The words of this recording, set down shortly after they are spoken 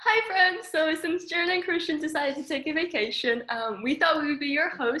Hi friends! So since Jaron and Kris decided to take a vacation, we thought we would be your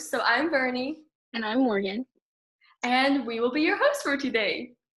hosts. So I'm Verny. And I'm Morgan. And we will be your hosts for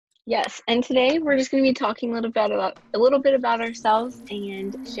today. Yes, and today we're just going to be talking a little bit about ourselves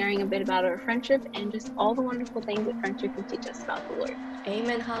and sharing a bit about our friendship and just all the wonderful things that friendship can teach us about the Lord.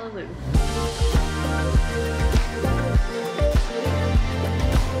 Amen. Hallelujah.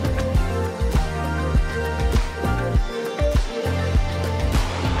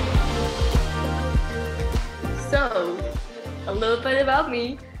 So, a little bit about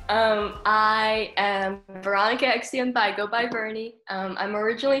me. I am Veronica Eksteen, but I go by Verny. I'm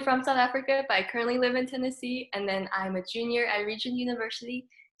originally from South Africa, but I currently live in Tennessee, and then I'm a junior at Regent University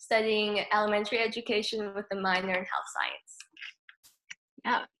studying elementary education with a minor in health science.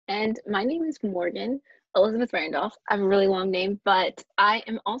 Yeah, and my name is Morgan Elizabeth Randolph. I have a really long name, but I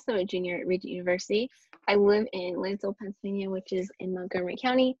am also a junior at Regent University. I live in Randolph, Pennsylvania, which is in Montgomery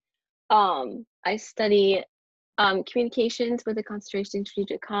County. I study communications with a concentration in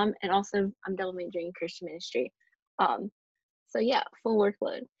strategic comm, and also I'm double majoring in Christian ministry. So yeah, full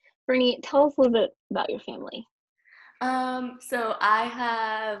workload. Verny, tell us a little bit about your family. So I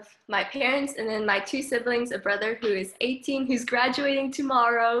have my parents and then my two siblings, a brother who is 18, who's graduating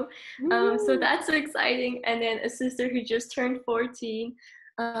tomorrow. So that's so exciting. And then a sister who just turned 14.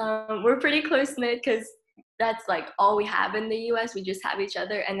 We're pretty close-knit because that's like all we have in the US. We just have each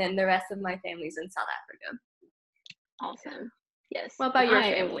other. And then the rest of my family's in South Africa. Awesome. Yes. What about your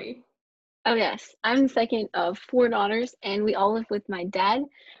family? Oh yes, I'm the second of 4 daughters, and we all live with my dad.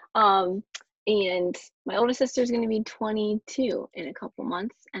 And my oldest sister is going to be 22 in a couple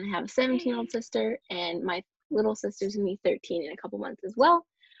months, and I have a 17-year-old sister, and my little sister's going to be 13 in a couple months as well.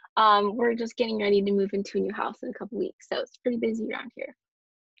 We're just getting ready to move into a new house in a couple weeks, so it's pretty busy around here.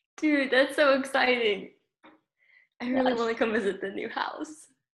 Dude, that's so exciting. I really want to come visit the new house.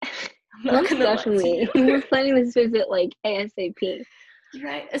 Most definitely. We're planning this visit like ASAP.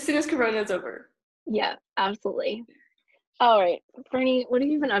 Right, as soon as Corona's over. Yeah, absolutely. All right, Verny, what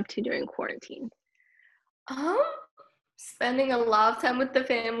have you been up to during quarantine? Spending a lot of time with the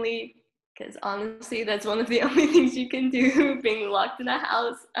family, because honestly, that's one of the only things you can do, being locked in a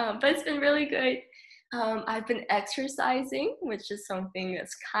house. But it's been really good. I've been exercising, which is something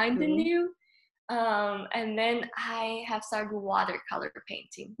that's kind of new. And then I have started watercolor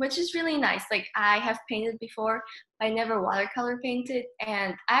painting, which is really nice. Like, I have painted before, but I never watercolor painted,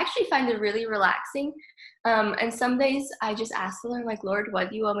 and I actually find it really relaxing. And some days I just ask the Lord, like, Lord, what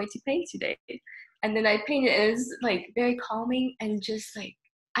do you want me to paint today? And then I paint it, and it's like very calming, and just like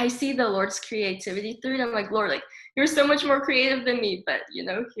I see the Lord's creativity through it. I'm like, Lord, like, you're so much more creative than me, but you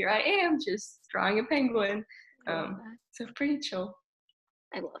know, here I am just drawing a penguin. So pretty chill.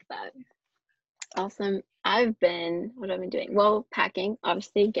 I love that. Awesome. What have I been doing? Well, packing,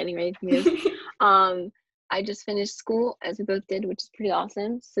 obviously, getting ready to move. I just finished school, as we both did, which is pretty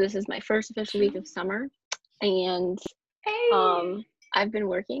awesome. So this is my first official week of summer, and I've been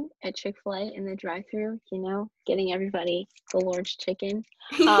working at Chick-fil-A in the drive-thru, getting everybody the Lord's chicken.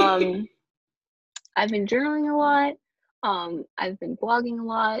 I've been journaling a lot. I've been blogging a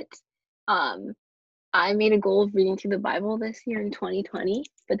lot. I made a goal of reading through the Bible this year in 2020,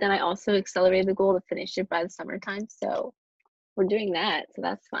 but then I also accelerated the goal to finish it by the summertime. So we're doing that. So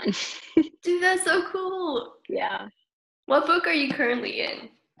that's fun. Dude, that's so cool. Yeah. What book are you currently in?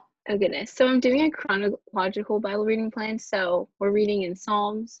 Oh, goodness. So I'm doing a chronological Bible reading plan. So we're reading in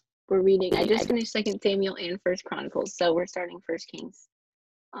Psalms. I just finished 2 Samuel and 1 Chronicles. So we're starting 1 Kings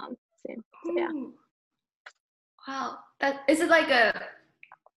soon. So yeah. Wow. Is it like a...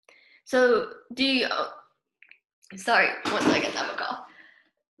 So, do you... Sorry, 1 second, I'm a call.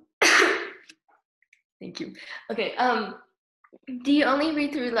 Thank you. Okay, do you only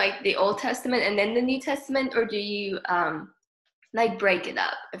read through, like, the Old Testament and then the New Testament, or do you, like, break it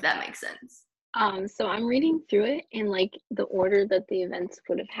up, if that makes sense? So I'm reading through it in, like, the order that the events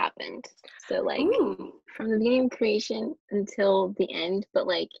would have happened. So, like, from the beginning of creation until the end, but,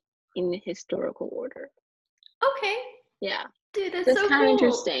 like, in the historical order. Okay. Yeah. Dude, that's so cool. It's kind of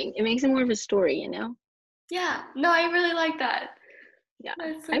interesting. It makes it more of a story, you know? Yeah. No, I really like that. Yeah.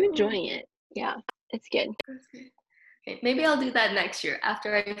 So I'm enjoying it. Yeah. It's good. That's good. Okay, maybe I'll do that next year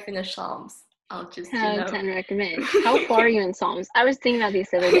after I finish Psalms. I'll just, 10 recommend. How far are you in Psalms? I was thinking about this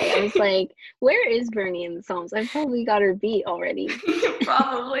the other day. I was like, where is Verny in the Psalms? I've probably got her beat already.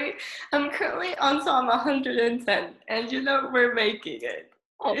 Probably. I'm currently on Psalm 110, and we're making it.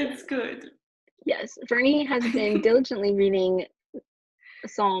 Okay. It's good. Yes, Verny has been diligently reading a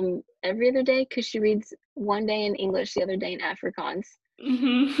psalm every other day because she reads one day in English, the other day in Afrikaans.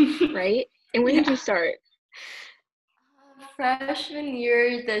 Right? And when did you start? freshman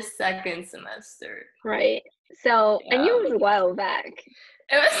year, the second semester. Right. So, and you Yeah. was a while back.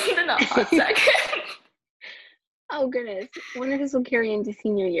 It was been a hot second. Oh, goodness. Wonder if this will carry into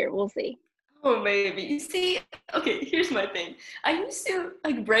senior year. We'll see. Oh, maybe. See, okay, here's my thing. I used to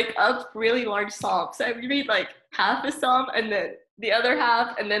like break up really large psalms. So I would read like half a psalm and then the other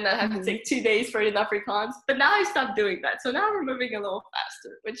half, and then I have to take 2 days for enough recons. But now I stopped doing that. So now we're moving a little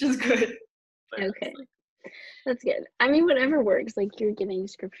faster, which is good. But Okay. That's good. I mean, whatever works. Like, you're getting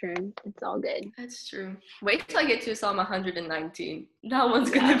scripture and it's all good. that's true. Wait till I get to Psalm 119. That one's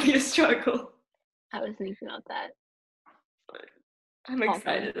going to be a struggle. I was thinking about that. But I'm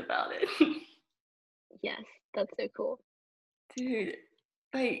excited about it. Yes, that's so cool. Dude,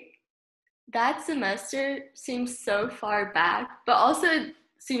 like, that semester seems so far back, but also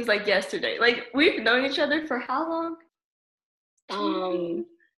seems like yesterday. Like, we've known each other for how long?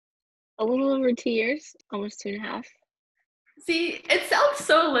 A little over 2 years, almost 2.5. See, it sounds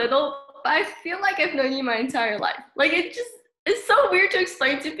so little, but I feel like I've known you my entire life. Like, it's so weird to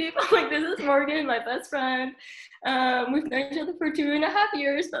explain to people. Like, this is Morgan, my best friend. We've known each other for 2.5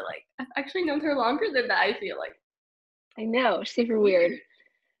 years, but like, I've actually known her longer than that, I feel like. I know, super weird.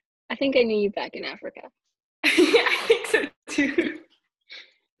 I think I knew you back in Africa. Yeah, I think so too.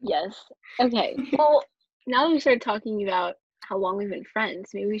 Yes. Okay. Well, now that we started talking about how long we've been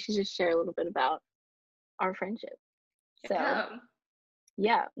friends, maybe we should just share a little bit about our friendship. So,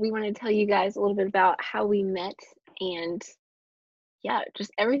 yeah, we want to tell you guys a little bit about how we met and, yeah,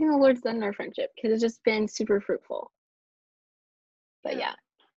 just everything the Lord's done in our friendship because it's just been super fruitful. But yeah,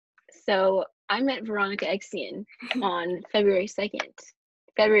 so I met Veronica Eksteen on February 3rd,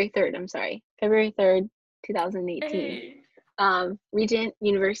 2018. Hey. Regent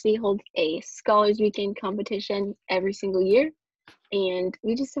University holds a Scholars Weekend competition every single year, and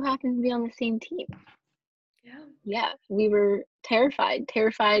we just so happened to be on the same team. Yeah, we were terrified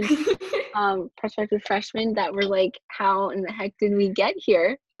prospective freshmen that were like, how in the heck did we get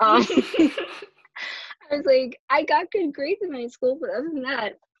here? I was like, I got good grades in high school, but other than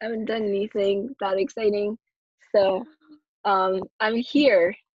that, I haven't done anything that exciting. So I'm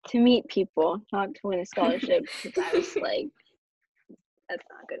here to meet people, not to win a scholarship, because I was like, that's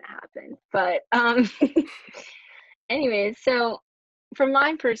not gonna happen. But anyway, so from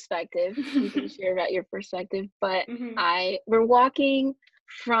my perspective, you can share about your perspective, but we're walking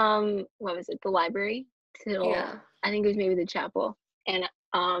from, what was it, the library till I think it was maybe the chapel, and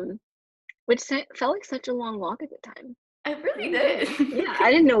which felt like such a long walk at the time. I really did. Yeah, I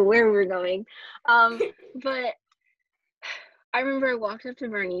didn't know where we were going. But I remember I walked up to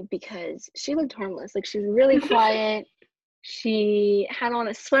Verny because she looked harmless. Like, she was really quiet. She had on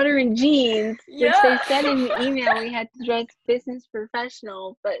a sweater and jeans, which they said in the email we had to dress business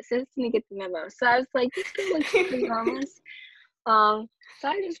professional, but sis didn't get the memo. So I was like, this girl looks pretty harmless. So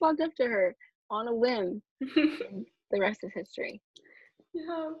I just walked up to her on a whim, and the rest is history.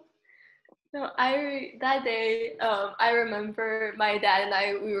 Yeah. No, that day, I remember my dad and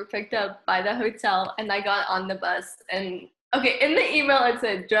I, we were picked up by the hotel, and I got on the bus, and okay, in the email it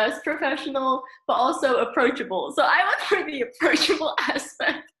said dress professional, but also approachable. So I went for the approachable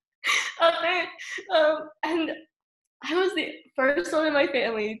aspect of it, and I was the first one in my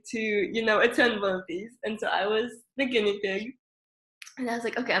family to, attend one of these, and so I was the guinea pig. And I was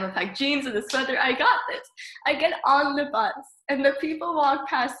like, okay, I'm gonna pack jeans and a sweater. I got this. I get on the bus, and the people walk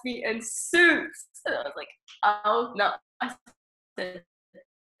past me in suits. And I was like, oh no. I said,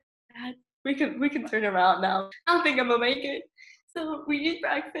 Dad, we can turn around now. I don't think I'm gonna make it. So we eat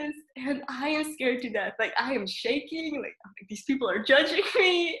breakfast, and I am scared to death. Like, I am shaking. Like, I'm like, these people are judging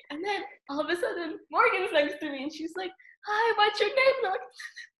me. And then all of a sudden, Morgan's next to me, and she's like, hi, what's your name? And I'm like,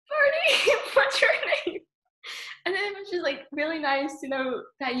 Verny, what's your name? And then it was just like really nice to know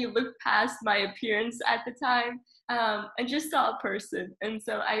that you looked past my appearance at the time, and just saw a person. And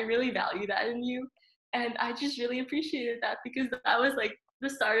so I really value that in you. And I just really appreciated that because that was like the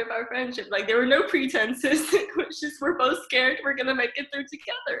start of our friendship. Like, there were no pretenses. It was just, we're both scared we're going to make it through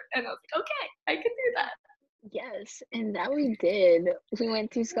together. And I was like, okay, I can do that. Yes, and that we did. We went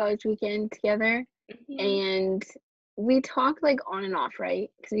to Scholars Weekend together, and we talked like on and off, right?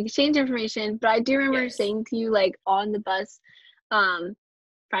 Because we exchanged information. But I do remember saying to you, like, on the bus,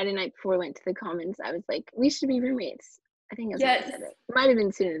 Friday night before we went to the Commons, I was like, we should be roommates. I think that's what I said. It might have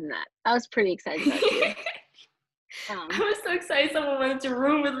been sooner than that. I was pretty excited about you. I was so excited someone went into a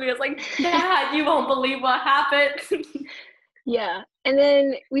room with me. I was like, Dad, you won't believe what happened. Yeah, and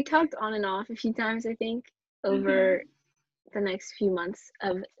then we talked on and off a few times, I think, over the next few months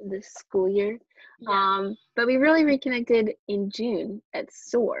of the school year. But we really reconnected in June at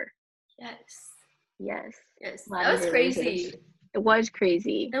SOAR. Yes. Yes. Yes, that was lavender crazy. lasers. It was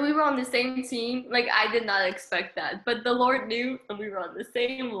crazy. And we were on the same team. Like, I did not expect that, but the Lord knew, and we were on the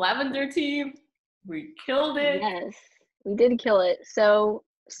same lavender team. We killed it. Yes, we did kill it. So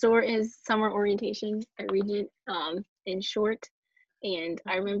SOAR is summer orientation at Regent, in short. And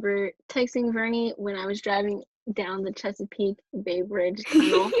I remember texting Verny when I was driving down the Chesapeake Bay Bridge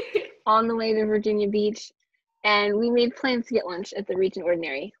Tunnel on the way to Virginia Beach. And we made plans to get lunch at the Regent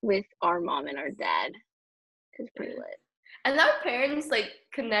Ordinary with our mom and our dad. It was pretty lit. And our parents, like,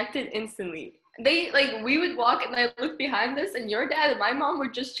 connected instantly. They, like, we would walk and I looked behind us and your dad and my mom were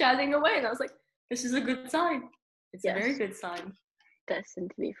just chatting away. And I was like, this is a good sign. It's a very good sign. Destined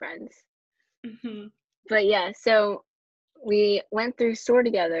to be friends. Mm-hmm. But yeah, so we went through SOAR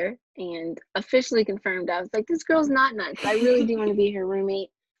together and officially confirmed. I was like, this girl's not nuts. I really do want to be her roommate.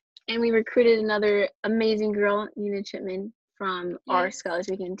 And we recruited another amazing girl, Nina Chipman, from our Scholars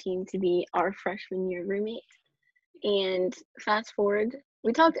Weekend team to be our freshman year roommate. And fast forward,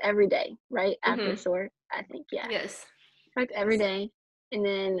 we talked every day, right? After SOAR, I think, yeah. Yes. Talked every day. And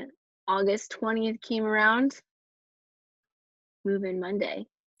then August 20th came around. Move-in Monday.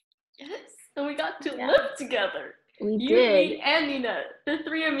 Yes. And we got to live together. We you, did. Me, and Nina, the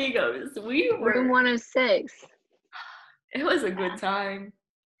three amigos. We were Room 106. It was a good time.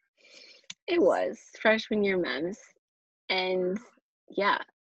 It was freshman year memes. And yeah,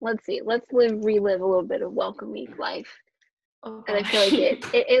 let's see. Let's relive a little bit of welcome week life. And I feel like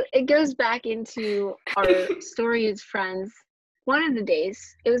it goes back into our story as friends. One of the days,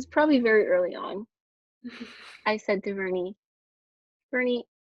 it was probably very early on, I said to Verny,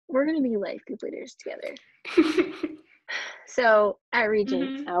 we're going to be life group leaders together. So at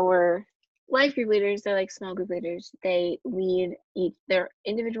Regent, our life group leaders, they're like small group leaders. They lead their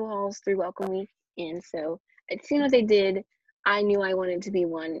individual halls through welcome week. And so I'd seen what they did. I knew I wanted to be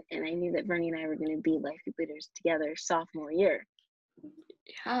one, and I knew that Verny and I were going to be life group leaders together sophomore year.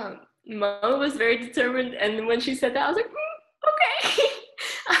 Yeah, Mo was very determined, and when she said that, I was like, okay.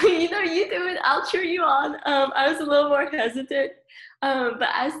 I mean, you do it, I'll cheer you on. I was a little more hesitant, but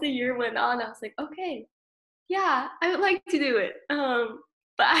as the year went on, I was like, okay, yeah, I would like to do it.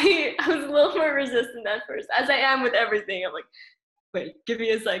 But I was a little more resistant at first, as I am with everything. I'm like, wait, give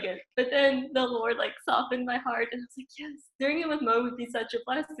me a second. But then the Lord like softened my heart, and I was like, yes, doing it with Mo would be such a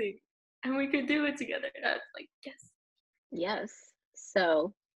blessing, and we could do it together. And I was like, yes. Yes.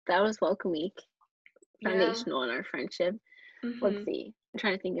 So that was welcome week, foundational in our friendship. Let's see. I'm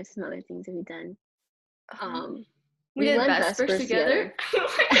trying to think of some other things that we've done. We did Vespers together.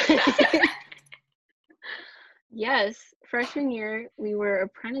 Yes, freshman year we were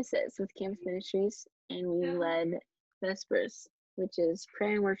apprentices with Campus Ministries, and we led Vespers, which is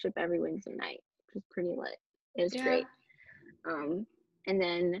prayer and worship every Wednesday night, which was pretty lit. It was great. And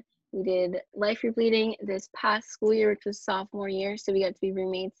then we did life group leading this past school year, which was sophomore year, so we got to be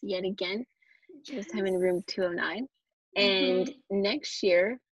roommates yet again. This time in room 209. And next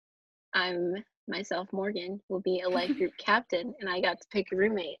year, myself, Morgan, will be a life group captain, and I got to pick a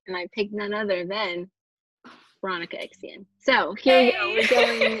roommate, and I picked none other than Veronica Eksteen. So here we go. We're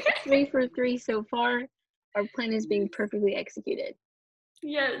going 3 for 3 so far. Our plan is being perfectly executed.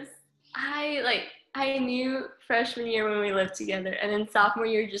 Yes. I knew freshman year when we lived together, and then sophomore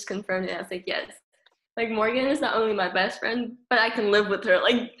year just confirmed it. I was like, yes. Like, Morgan is not only my best friend, but I can live with her.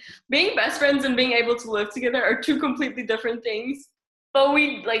 Like, being best friends and being able to live together are two completely different things. But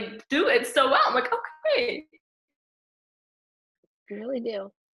we, like, do it so well. I'm like, okay. You really do.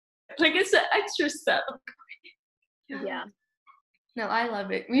 Like, it's an extra step. Yeah. No, I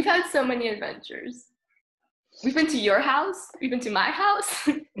love it. We've had so many adventures. We've been to your house. We've been to my house.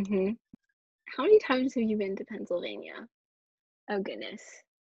 How many times have you been to Pennsylvania? Oh, goodness.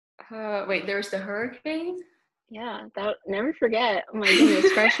 Wait, there was the hurricane? Yeah, never forget. Oh, my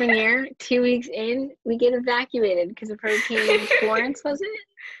goodness. Freshman year, 2 weeks in, we get evacuated because of Hurricane Florence, was it?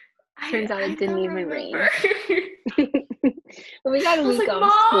 Turns out it didn't even rain. But we got a week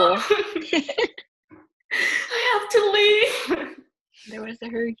off school. I have to leave. There was a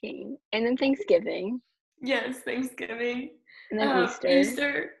hurricane. And then Thanksgiving. Yes, Thanksgiving. And then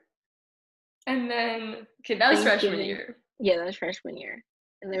Easter. And then, okay, that was freshman year. Yeah, that was freshman year.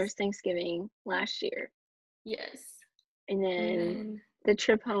 And there was Thanksgiving last year. Yes. And then the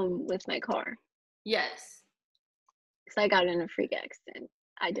trip home with my car. Yes. Because I got in a freak accident.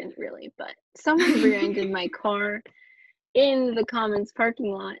 I didn't really, but someone rear-ended my car in the Commons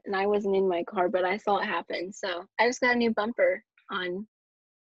parking lot, and I wasn't in my car, but I saw it happen. So I just got a new bumper on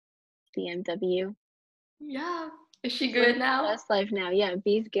BMW. Yeah. Is she good now? Best life now. Yeah,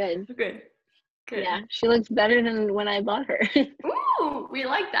 B's good. Good. Yeah, she looks better than when I bought her. Ooh, we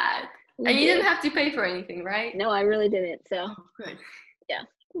like that. And you did. didn't have to pay for anything, right? No, I really didn't. So Oh, good. yeah,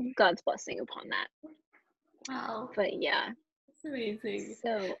 God's blessing upon that. Wow. But yeah. That's amazing.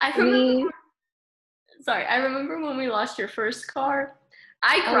 So I remember when we lost your first car.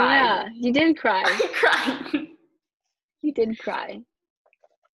 I Oh cried. yeah, you did cry. I cried. You did cry.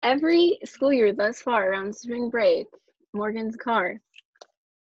 Every school year thus far around spring break, Morgan's car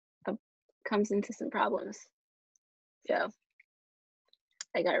comes into some problems. So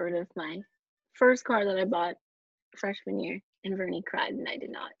I got rid of my first car that I bought freshman year, and Verny cried and I did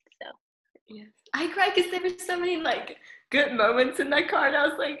not. So Yes. I cried because there were so many like good moments in that car. And I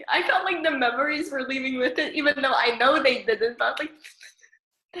was like, I felt like the memories were leaving with it, even though I know they didn't. But I was like,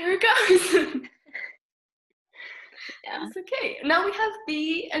 there it goes. yeah. It's okay. Now we have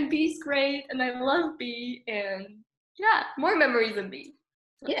B, and B's great, and I love B, and yeah, more memories of B.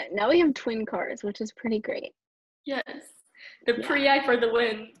 So, Yeah, now we have twin cars, which is pretty great. yes. The Yeah. Pri for the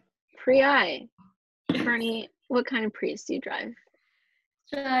win. Pri. Verny, what kind of Prius do you drive?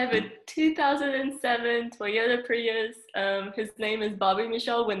 I have a 2007 Toyota Prius. His name is Bobby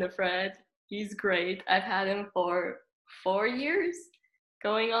Michelle Winifred. He's great. I've had him for 4 years,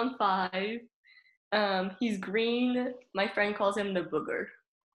 going on 5. He's green. My friend calls him the booger.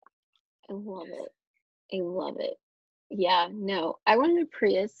 I love it. I love it. Yeah, no, I wanted a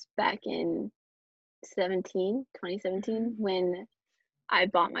Prius back in 2017, when I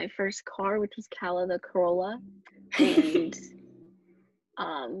bought my first car, which was Cala the Corolla, and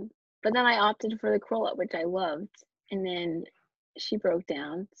but then I opted for the Corolla, which I loved, and then she broke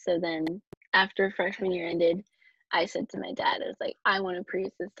down. So then after freshman year ended, I said to my dad, I was like, I want a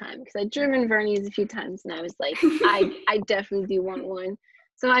Prius this time, because I'd driven Verny's a few times, and I was like, I definitely do want one.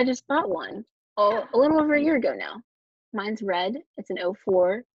 So I just bought one a little over a year ago now. Mine's red. It's an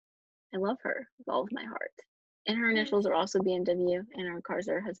 04. I love her with all of my heart. And her initials are also BMW, and our cars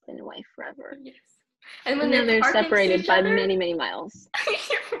are husband and wife forever. Yes. And when Even though they're parked next to separated each by other, many, many miles.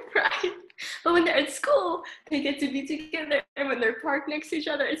 right. But when they're at school, they get to be together, and when they're parked next to each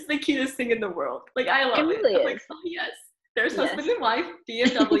other, it's the cutest thing in the world. Like, I love it. Really I'm is. like, oh yes, there's Yes. husband and wife,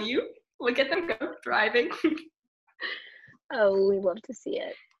 BMW. Look at them go driving. Oh, we love to see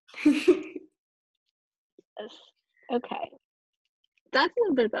it. Yes. Okay. That's a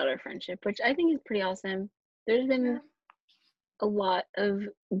little bit about our friendship, which I think is pretty awesome. There's been a lot of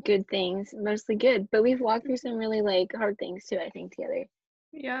good things, mostly good, but we've walked through some really like hard things too, I think, together.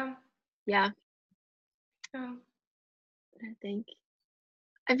 Yeah. Yeah. Yeah.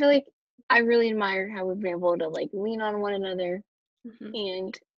 I feel like I really admire how we've been able to like lean on one another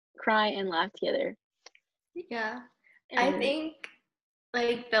and cry and laugh together. Yeah. And I think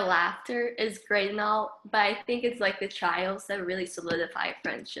like the laughter is great and all, but I think it's like the trials that really solidify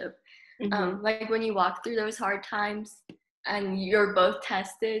friendship. Like when you walk through those hard times and you're both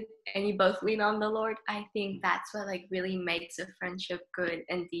tested and you both lean on the Lord, I think that's what like really makes a friendship good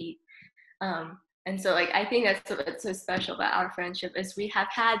and deep. And so like I think that's what's so special about our friendship is we have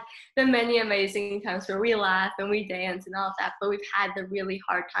had the many amazing times where we laugh and we dance and all of that, but we've had the really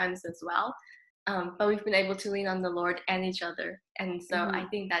hard times as well. But we've been able to lean on the Lord and each other. And so I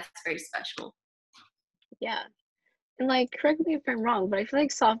think that's very special. Yeah. And like, correct me if I'm wrong, but I feel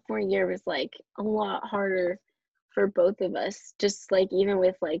like sophomore year was like a lot harder for both of us, just like even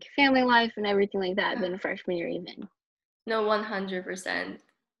with like family life and everything like that, than freshman year even. No, 100%.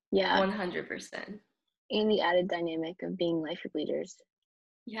 Yeah. 100%. And the added dynamic of being life group leaders.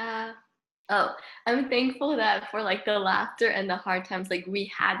 Yeah. Oh, I'm thankful that for like the laughter and the hard times, like we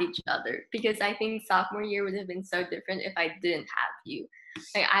had each other, because I think sophomore year would have been so different if I didn't have you.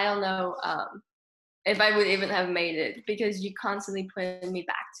 Like I don't know if I would even have made it, because you constantly put me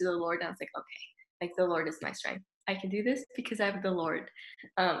back to the Lord. And I was like, okay, like the Lord is my strength. I can do this because I have the Lord.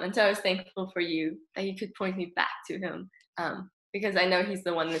 And so I was thankful for you that you could point me back to him, because I know he's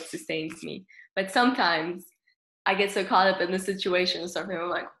the one that sustains me. But sometimes I get so caught up in the situation or something. I'm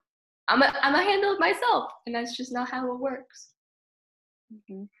like, I'm a handle it myself, and that's just not how it works.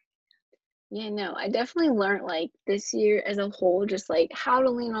 Yeah, no, I definitely learned like this year as a whole, just like how to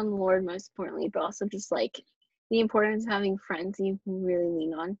lean on the Lord most importantly, but also just like the importance of having friends you can really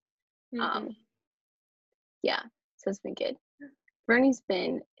lean on. Yeah, so it's been good. Verny's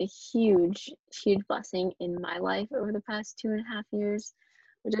been a huge, huge blessing in my life over the past 2.5 years,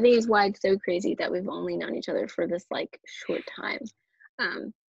 which I think is why it's so crazy that we've only known each other for this like short time.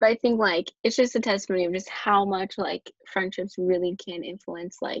 But I think like it's just a testimony of just how much like friendships really can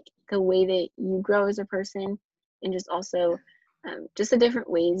influence like the way that you grow as a person, and just also just the different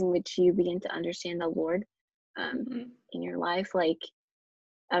ways in which you begin to understand the Lord in your life. Like,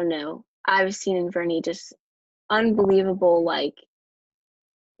 I don't know, I've seen in Verny just unbelievable like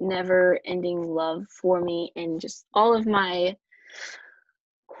never ending love for me, and just all of my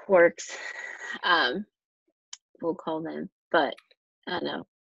quirks, we'll call them. But I don't know,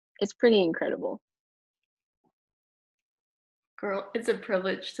 it's pretty incredible. Girl, it's a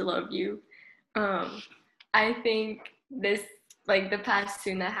privilege to love you. I think this, like the past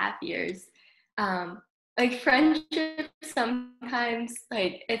 2.5 years, like friendship sometimes,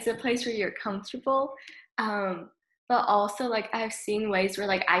 like it's a place where you're comfortable, but also like I've seen ways where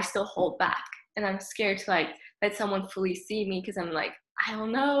like I still hold back and I'm scared to like let someone fully see me because I'm like, I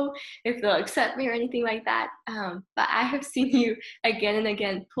don't know if they'll accept me or anything like that. But I have seen you again and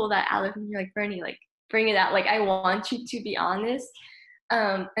again pull that out of me. You're like, Verny, like bring it out. Like I want you to be honest.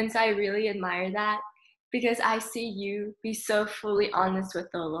 And so I really admire that because I see you be so fully honest with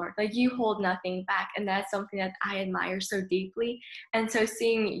the Lord. Like you hold nothing back. And that's something that I admire so deeply. And so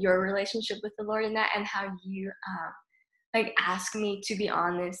seeing your relationship with the Lord in that and how you like ask me to be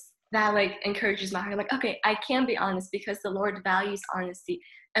honest, that like encourages my heart. I'm like, okay, I can be honest because the Lord values honesty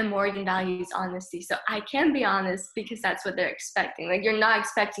and Morgan values honesty. So I can be honest because that's what they're expecting. Like you're not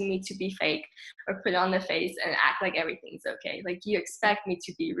expecting me to be fake or put on the face and act like everything's okay. Like you expect me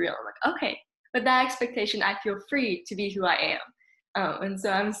to be real. I'm like, okay. But that expectation, I feel free to be who I am. And so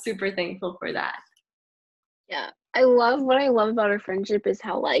I'm super thankful for that. Yeah. What I love about our friendship is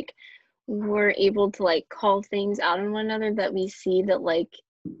how like we're able to like call things out on one another that we see that like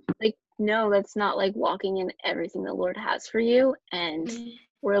no, that's not like walking in everything the Lord has for you. And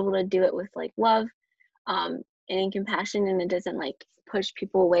we're able to do it with like love, and in compassion, and it doesn't like push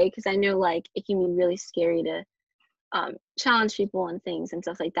people away. Because I know like it can be really scary to challenge people and things and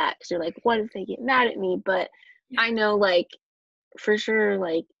stuff like that. Because you're like, what if they get mad at me? But I know like for sure,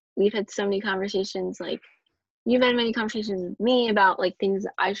 like we've had so many conversations, like you've had many conversations with me about like things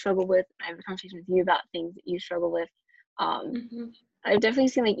that I struggle with. I have a conversation with you about things that you struggle with. I've definitely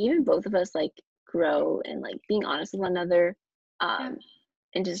seen like even both of us like grow and like being honest with one another,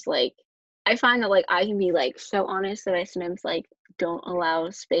 and just like I find that like I can be like so honest that I sometimes like don't allow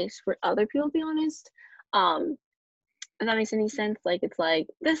space for other people to be honest. If that makes any sense, like it's like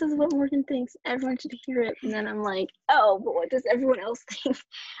this is what Morgan thinks, everyone should hear it, and then I'm like, oh, but what does everyone else think?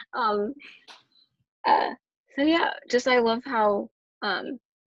 So yeah, just I love how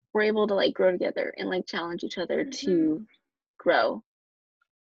we're able to like grow together and like challenge each other to grow.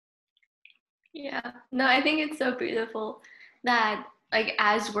 Yeah, no, I think it's so beautiful that like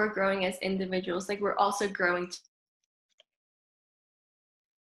as we're growing as individuals, like we're also growing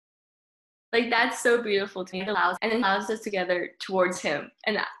like that's so beautiful to me. It allows us together towards him.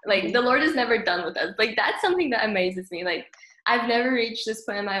 And like the Lord is never done with us. Like that's something that amazes me. Like I've never reached this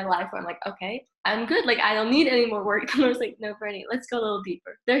point in my life where I'm like, okay, I'm good. Like I don't need any more work. The Lord's like, no, Verny, let's go a little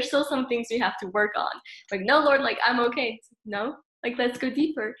deeper. There's still some things we have to work on. Like, no, Lord, like I'm okay. No, like let's go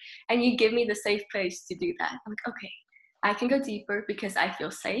deeper. And you give me the safe place to do that. I'm like, okay, I can go deeper because I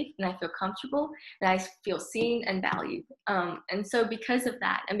feel safe and I feel comfortable and I feel seen and valued. And so because of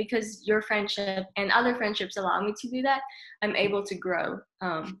that, and because your friendship and other friendships allow me to do that, I'm able to grow.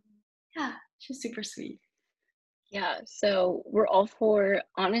 Yeah, it's just super sweet. Yeah, so we're all for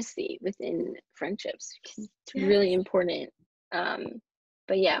honesty within friendships because it's really important.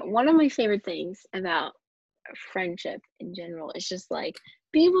 But yeah, one of my favorite things about friendship in general is just like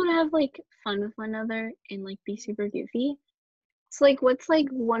being able to have like fun with one another and like be super goofy. So like what's like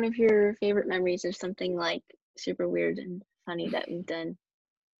one of your favorite memories of something like super weird and funny that we've done?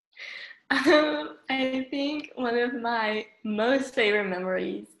 I think one of my most favorite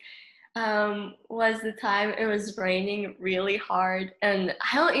memories was the time it was raining really hard, and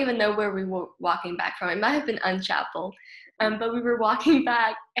I don't even know where we were walking back from. It might have been Unchapel, but we were walking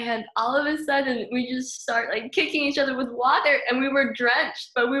back, and all of a sudden we just start like kicking each other with water, and we were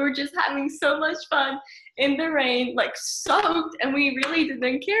drenched, but we were just having so much fun in the rain, like soaked, and we really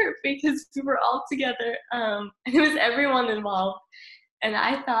didn't care because we were all together, and it was everyone involved. And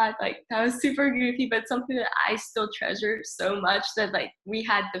I thought like that was super goofy, but something that I still treasure so much that like we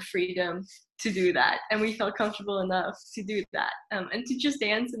had the freedom to do that and we felt comfortable enough to do that. And to just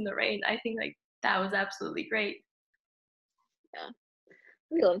dance in the rain, I think like that was absolutely great. Yeah,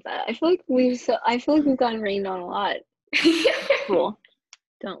 we love that. I feel like we've gotten rained on a lot. Cool.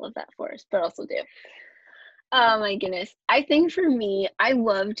 Don't love that for us, but also do. Oh my goodness. I think for me, I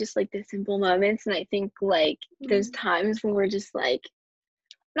love just like the simple moments, and I think like there's times when we're just like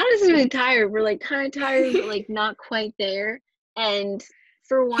not necessarily tired. We're like kind of tired, but like not quite there. And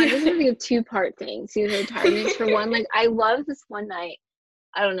for one, this is like a two-part thing. So the tiredness for one, like I love this one night.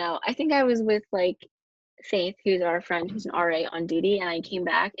 I don't know. I think I was with like Faith, who's our friend who's an RA on duty, and I came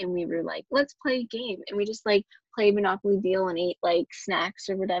back and we were like, let's play a game. And we just like played Monopoly Deal and ate like snacks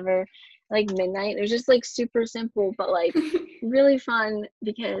or whatever, like midnight. It was just like super simple, but like really fun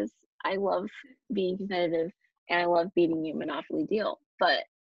because I love being competitive and I love beating you Monopoly Deal. But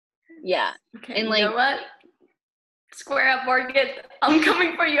yeah. Okay, And you like, know what? Square up, Morgan. I'm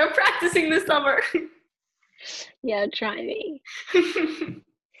coming for you. I'm practicing this summer. yeah, try me.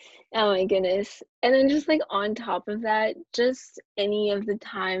 Oh my goodness. And then just like on top of that, just any of the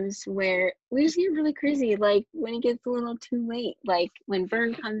times where we just get really crazy, like when it gets a little too late, like when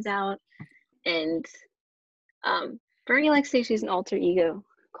Vern comes out and Verny likes to say she's an alter ego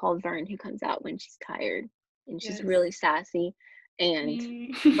called Vern who comes out when she's tired and she's Yes. really sassy.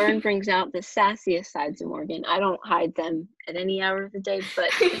 And Vern brings out the sassiest sides of Morgan. I don't hide them at any hour of the day, but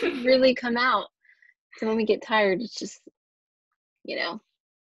they really come out. So when we get tired, it's just, you know,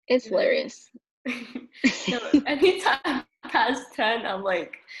 it's hilarious. No, anytime past 10, I'm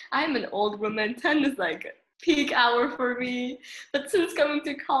like, I'm an old woman. 10 is like peak hour for me. But since going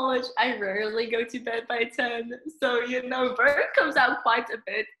to college, I rarely go to bed by 10. So, Bird comes out quite a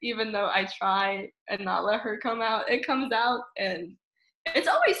bit, even though I try and not let her come out. It comes out, and it's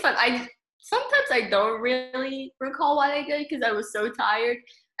always fun. Sometimes I don't really recall what I did because I was so tired.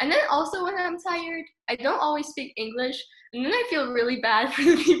 And then also when I'm tired, I don't always speak English. And then I feel really bad for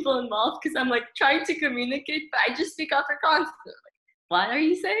the people involved because I'm like trying to communicate, but I just speak Afrikaans. Like, what are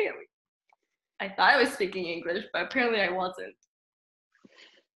you saying? I thought I was speaking English, but apparently I wasn't.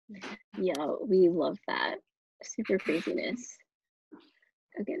 Yeah, we love that. Super craziness.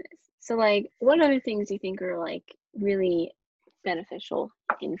 Oh goodness. So like, what other things do you think are like really beneficial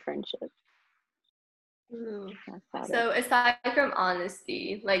in friendship? So aside from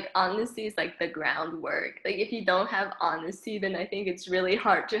honesty, like honesty is like the groundwork. Like if you don't have honesty, then I think it's really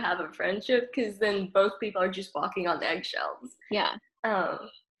hard to have a friendship because then both people are just walking on eggshells. Yeah.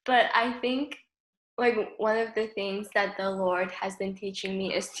 But I think like one of the things that the Lord has been teaching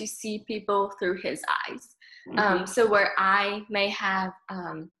me is to see people through His eyes. So where I may have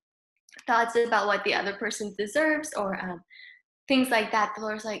thoughts about what the other person deserves or things like that, the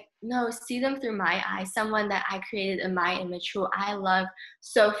Lord's like, no, see them through my eyes, someone that I created in my image, who I love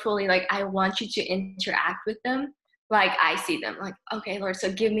so fully. Like, I want you to interact with them like I see them. Like, okay, Lord,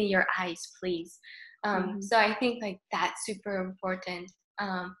 so give me your eyes, please. So I think like that's super important.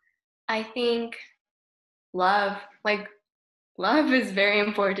 I think love, like love is very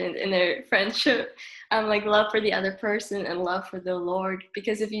important in a friendship. Like love for the other person and love for the Lord.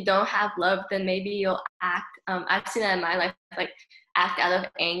 Because if you don't have love, then maybe you'll act. I've seen that in my life, like act out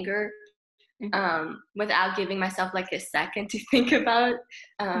of anger, without giving myself like a second to think about,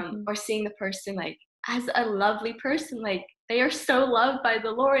 or seeing the person like as a lovely person. Like they are so loved by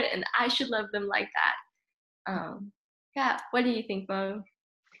the Lord, and I should love them like that. Yeah. What do you think, Mo?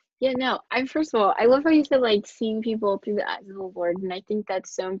 Yeah, no, first of all, I love how you said like seeing people through the eyes of the Lord, and I think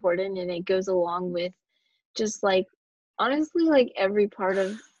that's so important, and it goes along with just like honestly like every part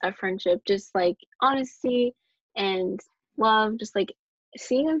of a friendship, just like honesty and love, just like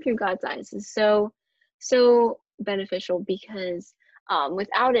seeing them through God's eyes is so beneficial because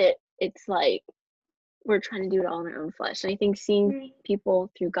without it, it's like we're trying to do it all in our own flesh. And I think seeing people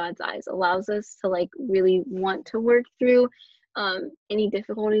through God's eyes allows us to like really want to work through any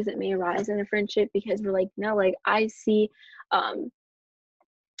difficulties that may arise in a friendship because we're like, no, like I see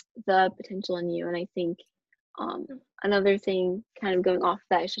the potential in you. And I think another thing kind of going off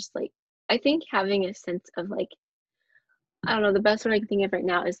that is just like, I think having a sense of like, I don't know, the best word I can think of right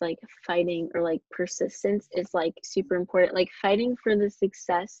now is like fighting or like persistence is like super important. Like fighting for the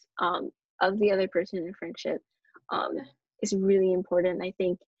success of the other person in a friendship is really important. I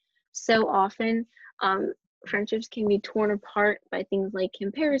think so often friendships can be torn apart by things like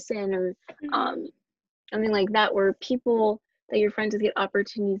comparison or something like that, where people that you're friends with get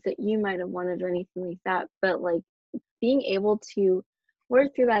opportunities that you might have wanted or anything like that. But like being able to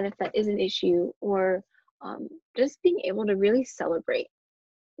work through that if that is an issue, or just being able to really celebrate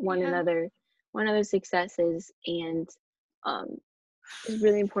one another's successes, and is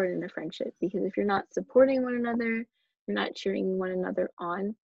really important in a friendship, because if you're not supporting one another, you're not cheering one another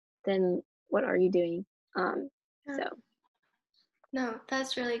on, then what are you doing? So no,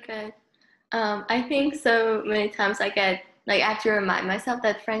 that's really good. I think so many times I get like I have to remind myself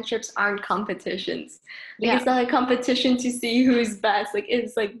that friendships aren't competitions. Like Yeah, it's not a competition to see who's best. Like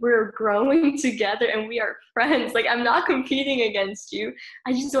it's like we're growing together and we are friends. Like I'm not competing against you.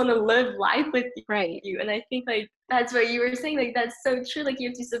 I just want to live life with right. you. And I think like that's what you were saying. Like that's so true. Like you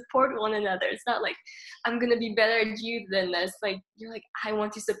have to support one another. It's not like I'm gonna be better at you than this. Like you're like I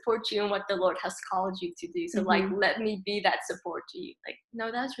want to support you in what the Lord has called you to do. So like Mm-hmm. let me be that support to you. Like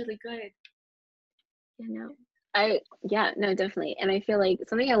no, that's really good. You know, yeah, no, definitely. And I feel like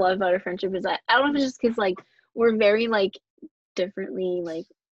something I love about our friendship is that I don't know if it's just because like we're very like differently like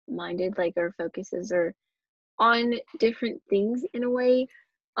minded, like our focuses are on different things in a way.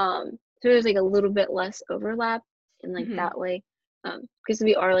 So there's like a little bit less overlap in like Mm-hmm. that way. Because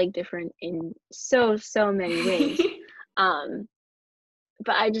we are like different in so many ways. Um,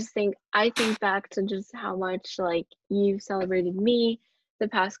 but I think back to just how much like you've celebrated me the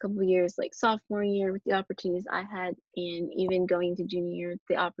past couple of years, like sophomore year with the opportunities I had, and even going to junior year,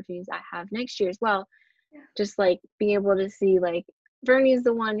 the opportunities I have next year as well. Yeah. Just like being able to see like Verny is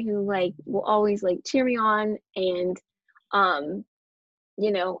the one who like will always like cheer me on and um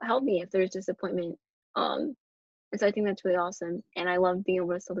help me if there's disappointment. And so I think that's really awesome. And I love being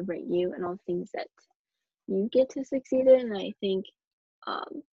able to celebrate you and all the things that you get to succeed in. And I think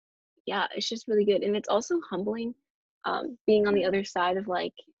um yeah, it's just really good. And it's also humbling being on the other side of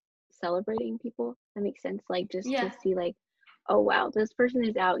like celebrating people. That makes sense. Like just to Yeah. see like, oh wow, this person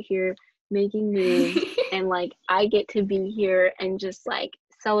is out here making moves and like I get to be here and just like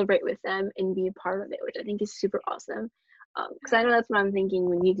celebrate with them and be a part of it, which I think is super awesome. Because I know that's what I'm thinking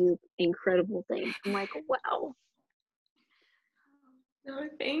when you do incredible things. I'm like, wow. No,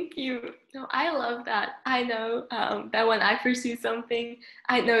 thank you. No, I love that. I know that when I pursue something,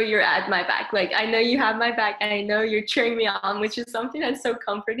 I know you're at my back. Like, I know you have my back, and I know you're cheering me on, which is something that's so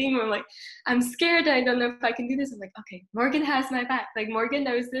comforting. When I'm like, I'm scared, I don't know if I can do this. I'm like, okay, Morgan has my back. Like, Morgan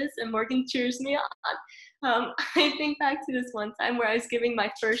knows this, and Morgan cheers me on. I think back to this one time where I was giving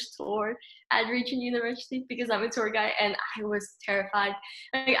my first tour at Regent University because I'm a tour guide, and I was terrified.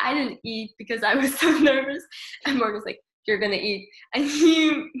 Like, I didn't eat because I was so nervous. And Morgan was like, you're gonna eat, and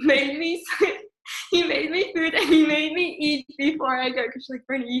he made me food and he made me eat before I go, because she's like,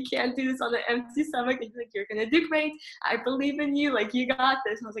 Verny, you can't do this on an empty stomach. And he's like, you're gonna do great, I believe in you, like you got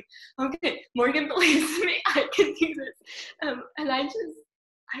this. And I was like, okay, Morgan believes in me, I can do this. And I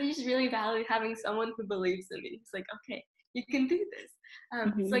just really value having someone who believes in me. It's like, okay, you can do this.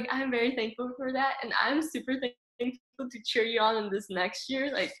 It's Hmm. like I'm very thankful for that, and I'm super thankful to cheer you on in this next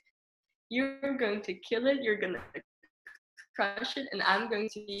year. Like you're going to kill it, you're gonna crush it, and I'm going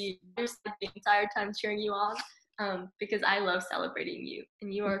to be just like the entire time cheering you on because I love celebrating you,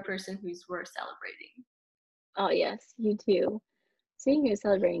 and you are a person who's worth celebrating. Oh yes, you too. Speaking of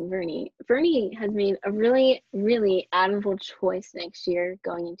celebrating Verny, Verny has made a really, really admirable choice next year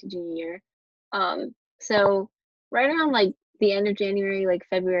going into junior year. So right around like the end of January, like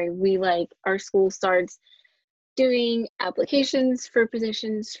February, we like our school starts doing applications for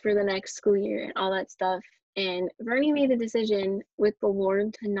positions for the next school year and all that stuff. And Verny made the decision with the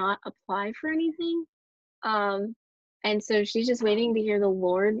Lord to not apply for anything. Um, and so she's just waiting to hear the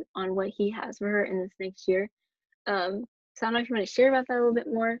Lord on what He has for her in this next year. So I don't know if you want to share about that a little bit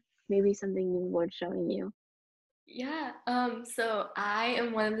more. Maybe something new the Lord's showing you. Yeah, so I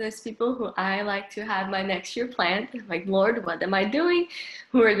am one of those people who I like to have my next year planned. I'm like, Lord, what am I doing?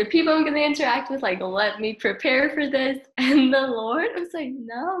 Who are the people I'm going to interact with? Like, let me prepare for this. And the Lord was like,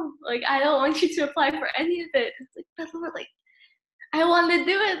 no, like, I don't want you to apply for any of it. It's like, but Lord, like, I want to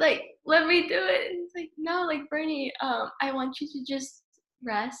do it. Like, let me do it. And it's like, no, like, Verny, I want you to just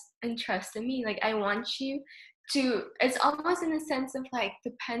rest and trust in me. Like, I want you to, it's almost in a sense of like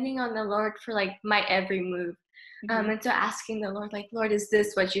depending on the Lord for like my every move. Mm-hmm. And to asking the Lord, like, Lord, is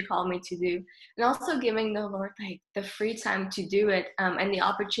this what you call me to do? And also giving the Lord like the free time to do it, and the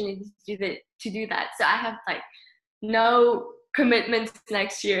opportunity to do that. So I have like no commitments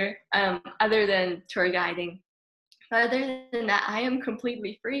next year, other than tour guiding. But other than that, I am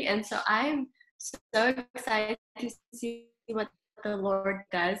completely free. And so I'm so excited to see what the Lord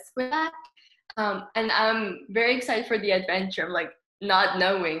does with that. And I'm very excited for the adventure of like not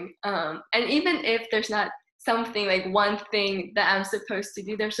knowing. And even if there's not something like one thing that I'm supposed to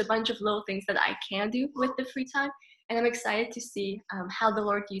do, there's a bunch of little things that I can do with the free time. And I'm excited to see how the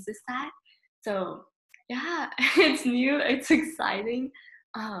Lord uses that. So yeah, it's new, it's exciting.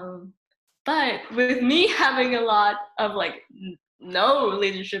 Um, but with me having a lot of like no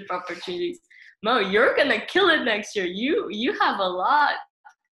leadership opportunities, Mo, you're gonna kill it next year. You have a lot,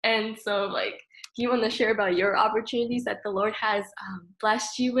 and so like, do you want to share about your opportunities that the Lord has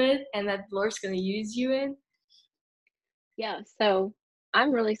blessed you with, and that the Lord's gonna use you in? Yeah, so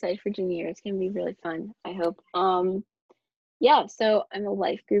I'm really excited for junior year. It's gonna be really fun, I hope. Yeah, so I'm a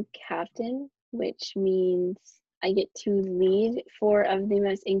life group captain, which means I get to lead four of the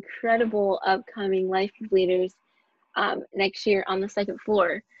most incredible upcoming life group leaders next year on the second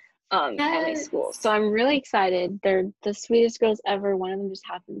floor at my school. Yes. So I'm really excited. They're the sweetest girls ever. One of them just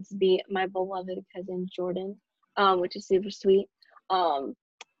happens to be my beloved cousin Jordan, which is super sweet. Um,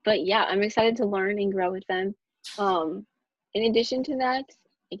 but yeah, I'm excited to learn and grow with them. Um, in addition to that,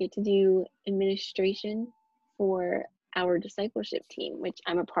 I get to do administration for our discipleship team, which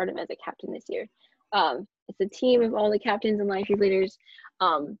I'm a part of as a captain this year. It's a team of all the captains and life group leaders,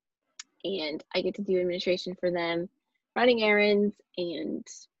 and I get to do administration for them, running errands and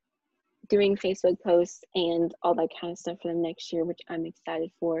doing Facebook posts and all that kind of stuff for them next year, which I'm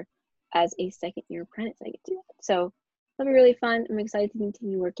excited for as a second year apprentice. I get to do that. So that'll be really fun. I'm excited to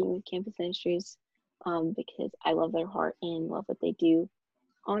continue working with campus ministries because I love their heart and love what they do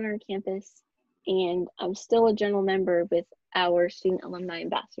on our campus. And I'm still a general member with our student alumni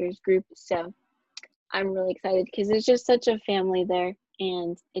ambassadors group. So I'm really excited because it's just such a family there,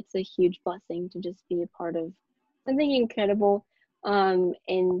 and it's a huge blessing to just be a part of something incredible,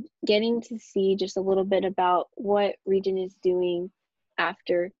 and getting to see just a little bit about what Region is doing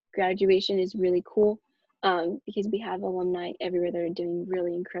after graduation is really cool, because we have alumni everywhere that are doing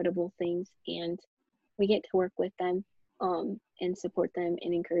really incredible things, and we get to work with them and support them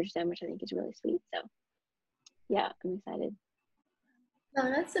and encourage them, which I think is really sweet. So yeah, I'm excited. No,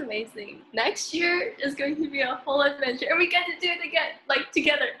 that's amazing. Next year is going to be a whole adventure, and we get to do it again, like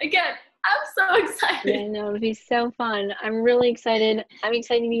together again. I'm so excited. Yeah, no, it'll be so fun. I'm really excited. I'm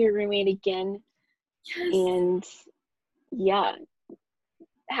excited to be your roommate again. Yes. And yeah,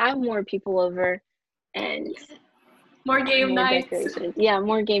 have more people over and Yes. More game more nights. decorations. Yeah,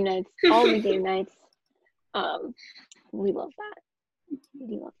 more game nights. All the game nights. We love that. We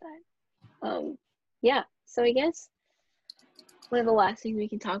do love that. Yeah, so I guess one of the last things we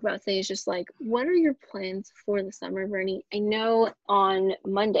can talk about today is just like, what are your plans for the summer, Verny? I know on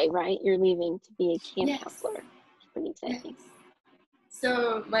Monday, right, you're leaving to be a camp Yes. counselor. It's pretty exciting. Yes.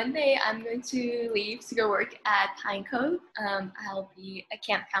 So Monday, I'm going to leave to go work at Pine Cove. I'll be a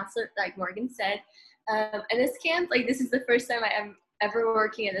camp counselor, like Morgan said. And this camp, like this is the first time I am ever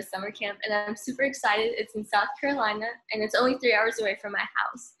working at a summer camp, and I'm super excited. It's in South Carolina, and it's only 3 hours away from my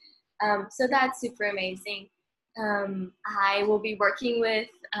house. So that's super amazing. I will be working with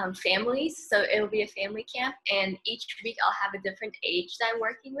families, so it'll be a family camp, and each week I'll have a different age that I'm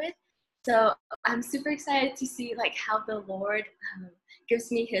working with. So I'm super excited to see like how the Lord gives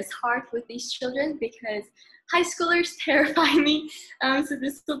me his heart with these children, because high schoolers terrify me. So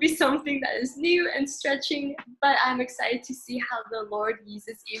this will be something that is new and stretching, but I'm excited to see how the Lord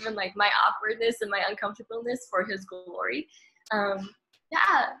uses even like my awkwardness and my uncomfortableness for his glory.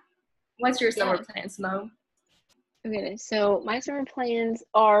 Yeah. What's your summer plans, Mo? Okay, so my summer plans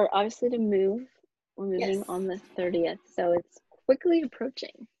are obviously to move. We're moving Yes. on the 30th, so it's quickly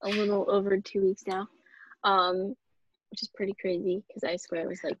approaching, a little over 2 weeks now, which is pretty crazy because I swear it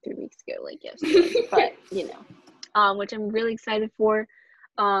was like 3 weeks ago, like yesterday, but you know, which I'm really excited for.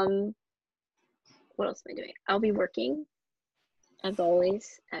 What else am I doing? I'll be working, as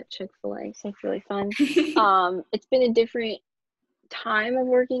always, at Chick-fil-A, so it's really fun. It's been a different time of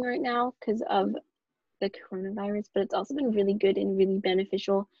working right now because of the coronavirus, but it's also been really good and really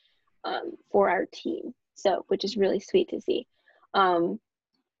beneficial for our team, so which is really sweet to see.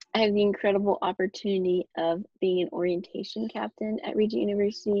 I have the incredible opportunity of being an orientation captain at Regent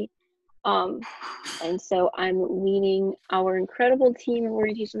University, and so I'm leading our incredible team of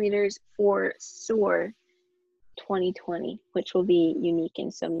orientation leaders for SOAR 2020, which will be unique in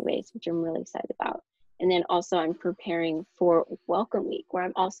so many ways, which I'm really excited about. And then also I'm preparing for Welcome Week, where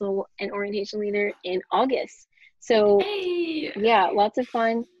I'm also an orientation leader in August. So Hey. yeah, lots of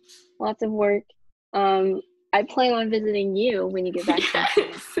fun, lots of work. I plan on visiting you when you get back from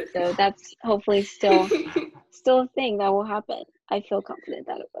camp. So that's hopefully still a thing that will happen. I feel confident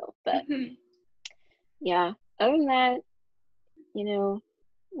that it will. But yeah, other than that, you know,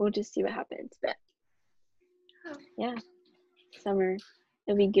 we'll just see what happens. But yeah, summer,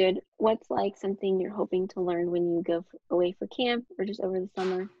 it'll be good. What's like something you're hoping to learn when you go away for camp or just over the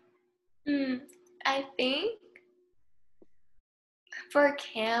summer? I think for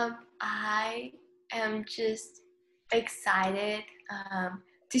camp, I am just excited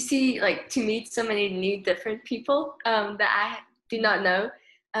to see, like, to meet so many new different people that I do not know,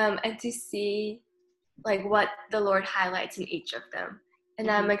 and to see like what the Lord highlights in each of them. And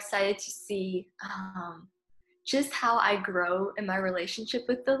I'm excited to see just how I grow in my relationship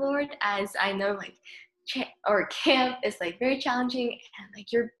with the Lord, as I know like or camp is like very challenging, and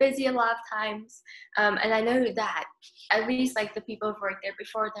like you're busy a lot of times. And I know that at least like the people who've worked there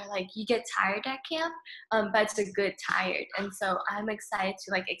before, they're like, you get tired at camp, but it's a good tired. And so I'm excited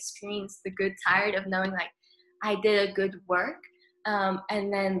to like experience the good tired of knowing like I did a good work.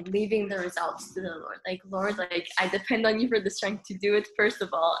 And then leaving the results to the Lord. Like, Lord, like I depend on you for the strength to do it first of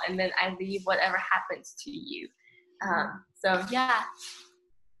all, and then I leave whatever happens to you. So yeah.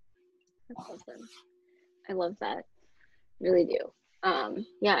 That's awesome. I love that. Really do.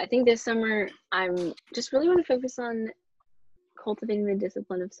 Yeah, I think this summer I'm just really want to focus on cultivating the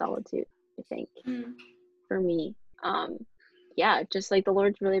discipline of solitude, I think, for me. Yeah, just like the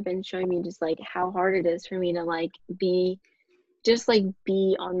Lord's really been showing me just like how hard it is for me to like be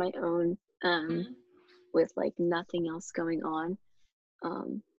on my own, with like nothing else going on,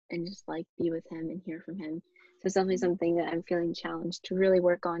 and just like be with him and hear from him. So it's definitely something that I'm feeling challenged to really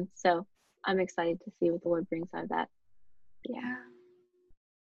work on. So I'm excited to see what the Lord brings out of that. Yeah.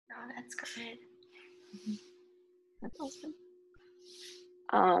 Oh, that's good. That's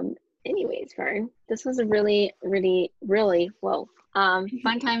awesome. Anyways, Vern, this was a really, really, really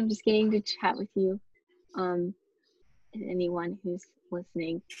fun time just getting to chat with you. And anyone who's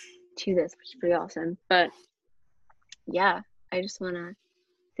listening to this, which is pretty awesome. But yeah, I just want to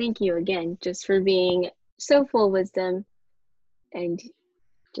thank you again just for being so full of wisdom and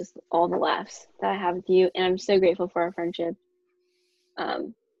just all the laughs that I have with you. And I'm so grateful for our friendship,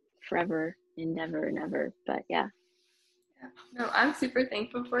 forever and ever and ever. But yeah. No, I'm super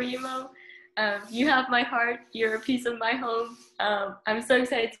thankful for you, Mo. You have my heart. You're a piece of my home. I'm so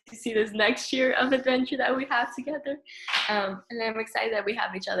excited to see this next year of adventure that we have together. And I'm excited that we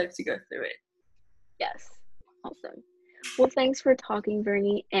have each other to go through it. Yes. Awesome. Well, thanks for talking,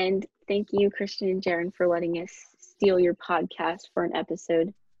 Verny. And thank you, Christian and Jaron, for letting us steal your podcast for an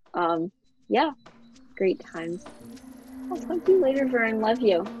episode. Yeah, great times. I'll talk to you later, Vern. Love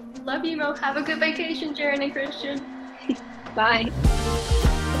you. Love you, Mo. Have a good vacation, Jaron and Christian. Bye.